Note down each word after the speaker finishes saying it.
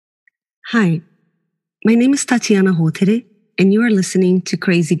Hi, my name is Tatiana Hotere, and you are listening to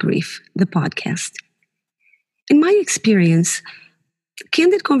Crazy Grief, the podcast. In my experience,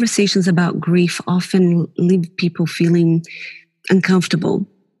 candid conversations about grief often leave people feeling uncomfortable.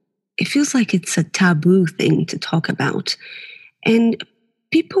 It feels like it's a taboo thing to talk about. And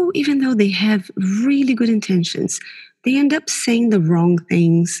people, even though they have really good intentions, they end up saying the wrong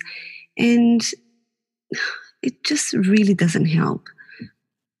things, and it just really doesn't help.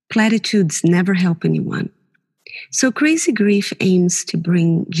 Platitudes never help anyone. So, Crazy Grief aims to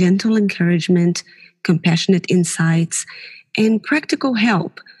bring gentle encouragement, compassionate insights, and practical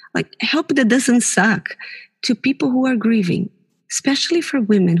help, like help that doesn't suck, to people who are grieving, especially for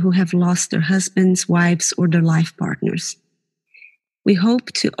women who have lost their husbands, wives, or their life partners. We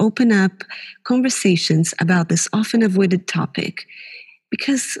hope to open up conversations about this often avoided topic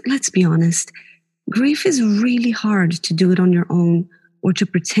because, let's be honest, grief is really hard to do it on your own or to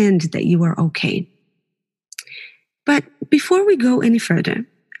pretend that you are okay. But before we go any further,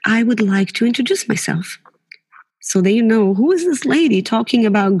 I would like to introduce myself so that you know who is this lady talking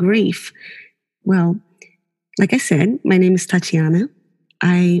about grief. Well, like I said, my name is Tatiana.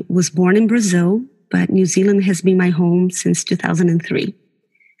 I was born in Brazil, but New Zealand has been my home since 2003.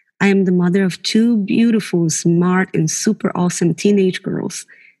 I am the mother of two beautiful, smart, and super awesome teenage girls.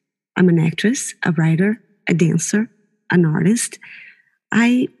 I'm an actress, a writer, a dancer, an artist.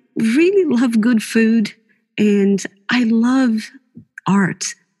 I really love good food, and I love art,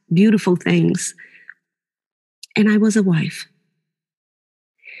 beautiful things. And I was a wife.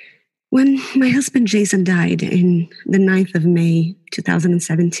 When my husband Jason died in the 9th of May,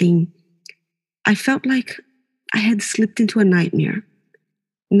 2017, I felt like I had slipped into a nightmare.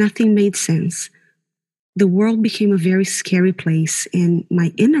 Nothing made sense. The world became a very scary place, and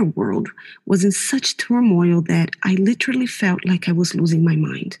my inner world was in such turmoil that I literally felt like I was losing my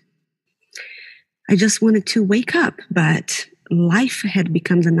mind. I just wanted to wake up, but life had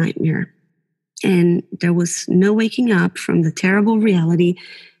become a nightmare. And there was no waking up from the terrible reality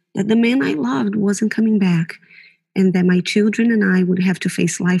that the man I loved wasn't coming back, and that my children and I would have to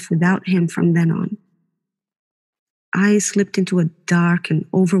face life without him from then on. I slipped into a dark and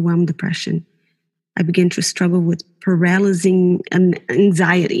overwhelmed depression. I began to struggle with paralyzing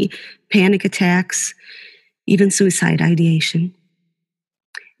anxiety, panic attacks, even suicide ideation.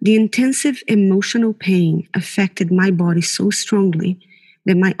 The intensive emotional pain affected my body so strongly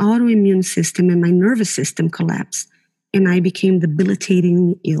that my autoimmune system and my nervous system collapsed, and I became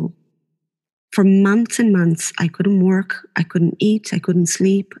debilitatingly ill. For months and months, I couldn't work, I couldn't eat, I couldn't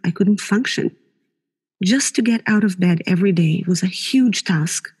sleep, I couldn't function. Just to get out of bed every day was a huge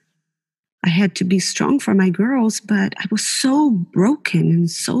task. I had to be strong for my girls, but I was so broken and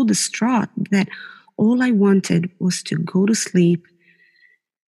so distraught that all I wanted was to go to sleep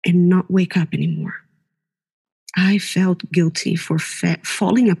and not wake up anymore. I felt guilty for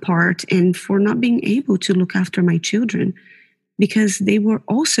falling apart and for not being able to look after my children because they were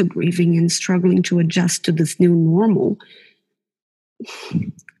also grieving and struggling to adjust to this new normal.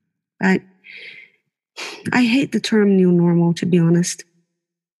 But I hate the term new normal, to be honest.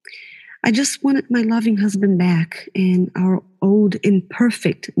 I just wanted my loving husband back and our old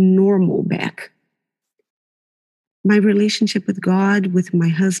imperfect normal back. My relationship with God, with my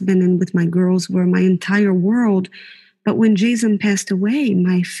husband, and with my girls were my entire world. But when Jason passed away,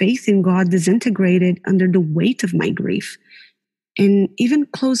 my faith in God disintegrated under the weight of my grief. And even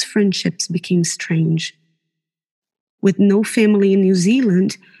close friendships became strange. With no family in New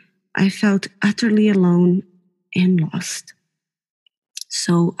Zealand, I felt utterly alone and lost.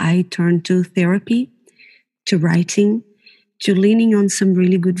 So I turned to therapy, to writing, to leaning on some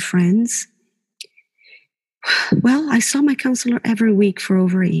really good friends. Well, I saw my counselor every week for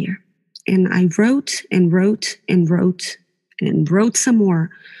over a year, and I wrote and wrote and wrote and wrote some more.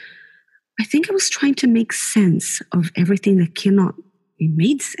 I think I was trying to make sense of everything that cannot be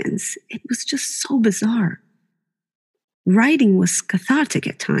made sense. It was just so bizarre. Writing was cathartic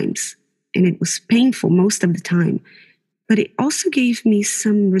at times, and it was painful most of the time, but it also gave me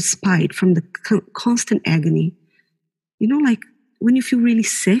some respite from the constant agony. You know, like when you feel really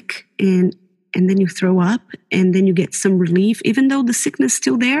sick and then you throw up and then you get some relief, even though the sickness is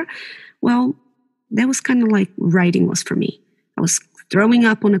still there. Well, that was kind of like writing was for me. I was throwing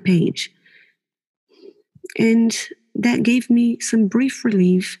up on a page. And that gave me some brief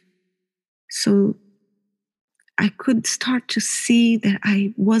relief so I could start to see that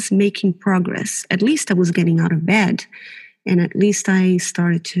I was making progress. At least I was getting out of bed. And at least I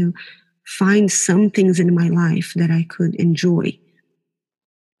started to find some things in my life that I could enjoy.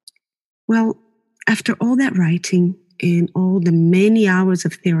 Well, after all that writing and all the many hours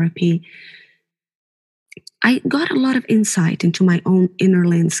of therapy, I got a lot of insight into my own inner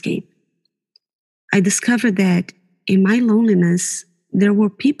landscape. I discovered that in my loneliness, there were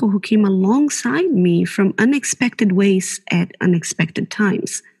people who came alongside me from unexpected ways at unexpected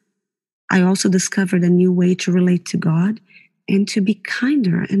times. I also discovered a new way to relate to God and to be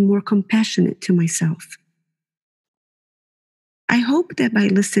kinder and more compassionate to myself. I hope that by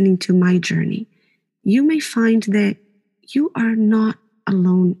listening to my journey, you may find that you are not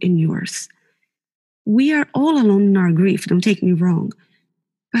alone in yours. We are all alone in our grief, don't take me wrong.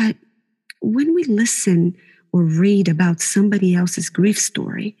 But when we listen or read about somebody else's grief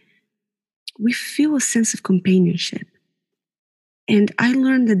story, we feel a sense of companionship. And I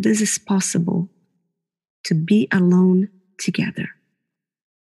learned that this is possible to be alone together.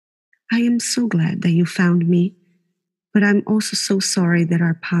 I am so glad that you found me, but I'm also so sorry that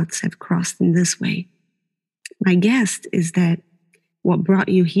our paths have crossed in this way. My guess is that what brought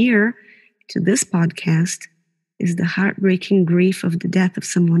you here to this podcast is the heartbreaking grief of the death of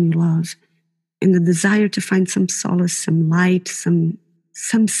someone you love, and the desire to find some solace, some light, some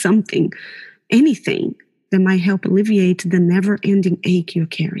something, anything that might help alleviate the never-ending ache you're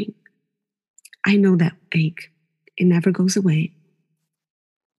carrying. I know that ache. It never goes away.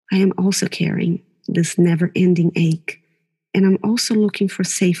 I am also carrying this never-ending ache, and I'm also looking for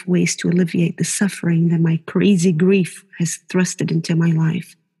safe ways to alleviate the suffering that my crazy grief has thrusted into my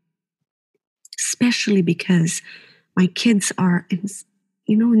life. Especially because my kids are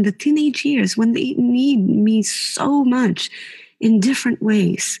in the teenage years when they need me so much in different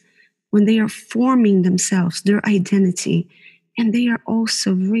ways, when they are forming themselves, their identity, and they are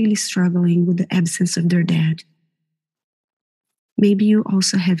also really struggling with the absence of their dad. Maybe you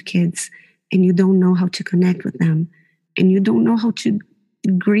also have kids and you don't know how to connect with them, and you don't know how to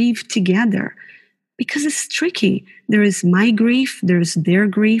grieve together because it's tricky. There is my grief, there's their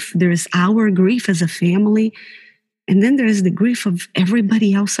grief, there's our grief as a family. And then there's the grief of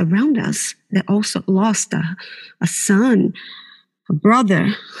everybody else around us that also lost a son, a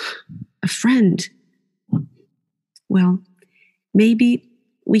brother, a friend. Well, maybe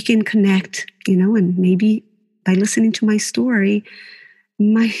we can connect, and maybe by listening to my story,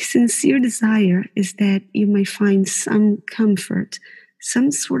 my sincere desire is that you may find some comfort,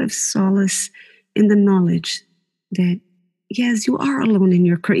 some sort of solace in the knowledge that, yes, you are alone in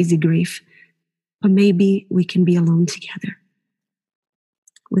your crazy grief, but maybe we can be alone together.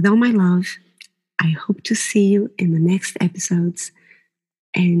 With all my love, I hope to see you in the next episodes,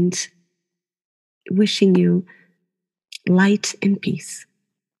 and wishing you light and peace.